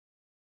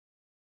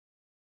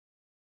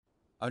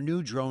A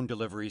new drone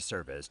delivery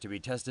service to be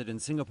tested in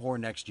Singapore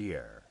next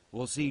year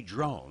will see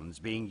drones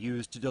being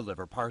used to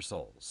deliver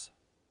parcels.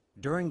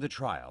 During the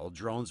trial,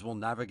 drones will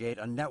navigate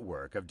a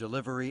network of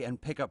delivery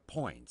and pickup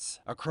points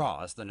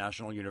across the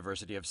National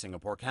University of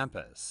Singapore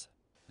campus.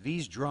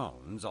 These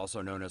drones,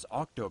 also known as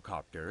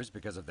octocopters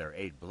because of their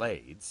 8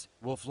 blades,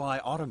 will fly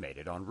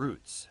automated on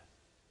routes.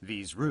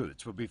 These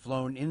routes will be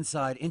flown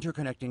inside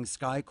interconnecting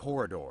sky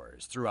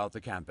corridors throughout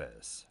the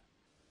campus.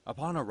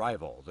 Upon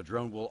arrival, the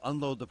drone will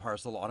unload the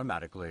parcel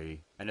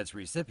automatically, and its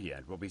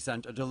recipient will be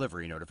sent a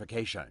delivery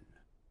notification.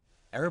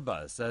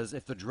 Airbus says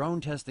if the drone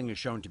testing is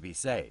shown to be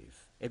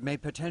safe, it may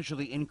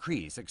potentially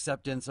increase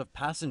acceptance of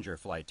passenger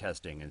flight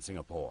testing in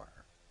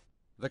Singapore.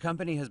 The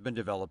company has been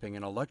developing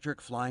an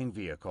electric flying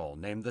vehicle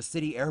named the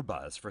City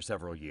Airbus for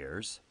several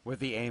years, with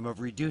the aim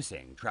of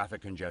reducing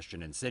traffic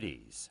congestion in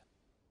cities.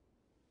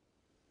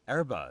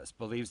 Airbus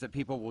believes that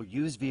people will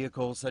use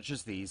vehicles such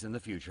as these in the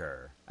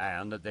future,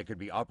 and that they could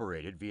be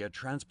operated via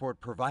transport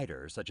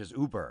providers such as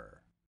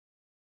Uber.